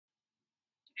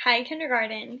Hi,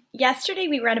 kindergarten. Yesterday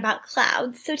we read about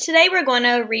clouds, so today we're going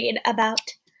to read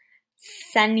about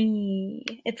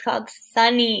sunny. It's called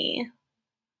Sunny.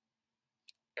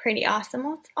 Pretty awesome.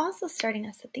 Well, it's also starting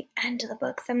us at the end of the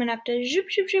book, so I'm going to have to zoop,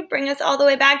 zoop, zoop, bring us all the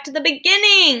way back to the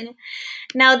beginning.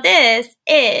 Now this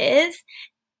is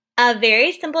a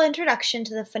very simple introduction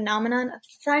to the phenomenon of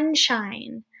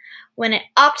sunshine, when it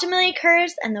optimally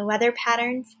occurs and the weather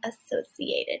patterns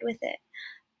associated with it,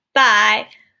 by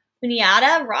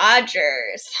Unyada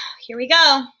Rogers. Here we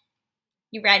go.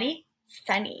 You ready?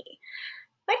 Sunny.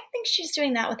 Why do you think she's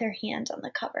doing that with her hand on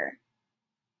the cover?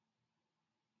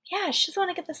 Yeah, she doesn't want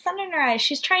to get the sun in her eyes.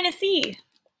 She's trying to see.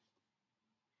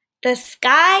 The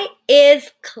sky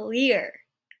is clear.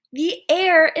 The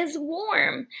air is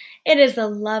warm. It is a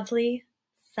lovely,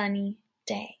 sunny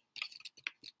day.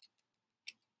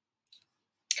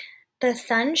 The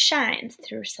sun shines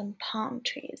through some palm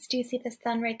trees. Do you see the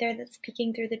sun right there that's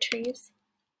peeking through the trees?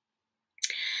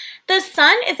 The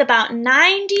sun is about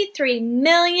 93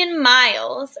 million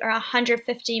miles, or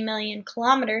 150 million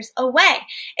kilometers away.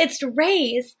 Its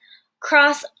rays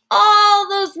cross all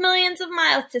those millions of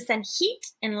miles to send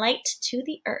heat and light to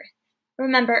the Earth.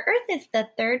 Remember, Earth is the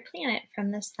third planet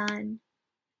from the sun,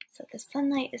 so the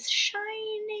sunlight is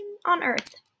shining on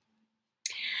Earth.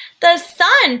 The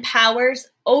sun powers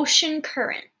ocean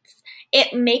currents.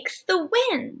 It makes the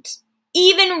wind.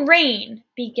 Even rain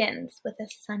begins with a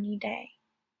sunny day.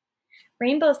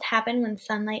 Rainbows happen when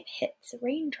sunlight hits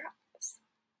raindrops.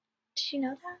 Did you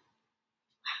know that?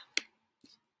 Wow.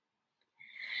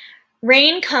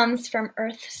 Rain comes from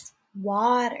Earth's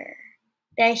water.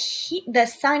 The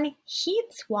sun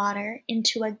heats water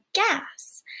into a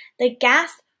gas. The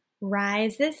gas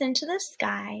rises into the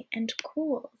sky and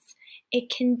cools. It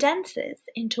condenses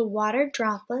into water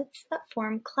droplets that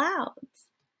form clouds.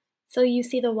 So you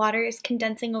see the water is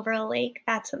condensing over a lake.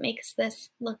 That's what makes this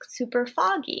look super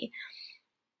foggy.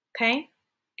 Okay?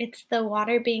 It's the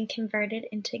water being converted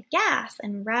into gas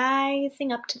and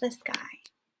rising up to the sky.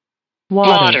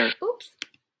 Water. Oops.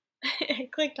 I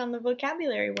clicked on the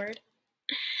vocabulary word.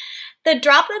 The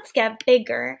droplets get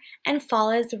bigger and fall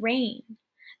as rain.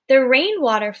 The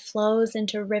rainwater flows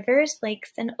into rivers,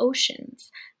 lakes, and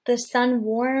oceans. The sun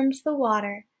warms the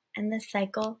water, and the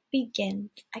cycle begins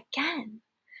again.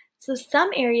 So some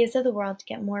areas of the world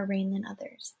get more rain than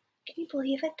others. Can you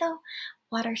believe it, though?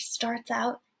 Water starts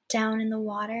out down in the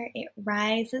water. It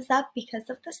rises up because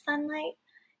of the sunlight.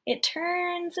 It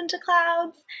turns into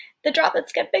clouds. The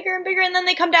droplets get bigger and bigger, and then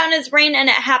they come down as rain, and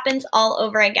it happens all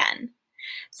over again.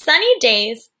 Sunny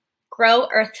days grow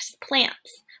Earth's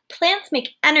plants. Plants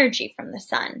make energy from the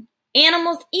sun.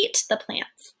 Animals eat the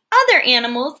plants. Other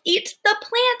animals eat the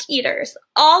plant eaters.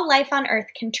 All life on Earth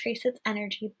can trace its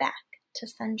energy back to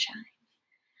sunshine.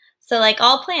 So like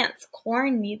all plants,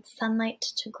 corn needs sunlight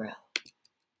to grow.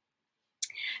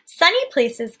 Sunny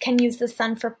places can use the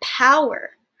sun for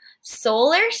power.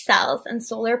 Solar cells and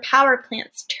solar power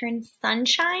plants turn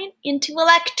sunshine into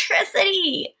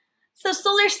electricity. So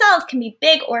solar cells can be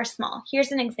big or small.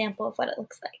 Here's an example of what it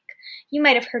looks like. You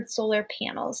might have heard solar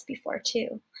panels before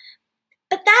too.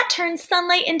 But that turns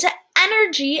sunlight into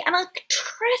energy and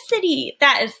electricity.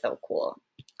 That is so cool.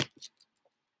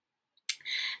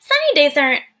 Sunny days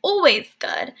aren't always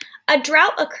good. A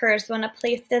drought occurs when a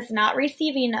place does not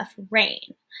receive enough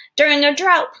rain. During a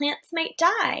drought, plants might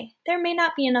die. There may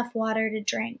not be enough water to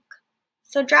drink.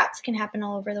 So droughts can happen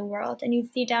all over the world. And you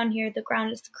see down here the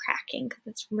ground is cracking because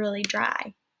it's really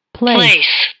dry. Place.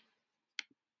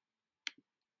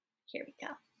 Here we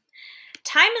go.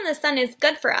 Time in the sun is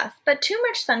good for us, but too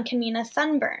much sun can mean a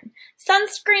sunburn.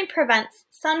 Sunscreen prevents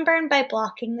sunburn by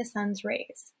blocking the sun's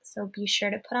rays. So be sure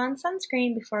to put on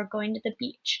sunscreen before going to the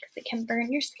beach because it can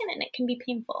burn your skin and it can be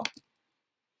painful.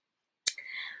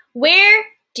 Where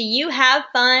do you have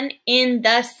fun in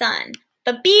the sun?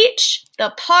 The beach,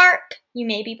 the park, you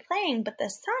may be playing, but the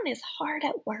sun is hard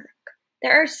at work.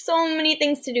 There are so many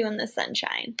things to do in the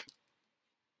sunshine.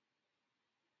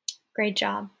 Great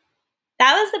job.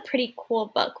 That was a pretty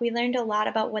cool book. We learned a lot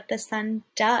about what the sun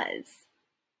does.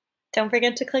 Don't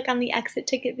forget to click on the exit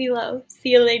ticket below. See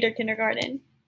you later, kindergarten.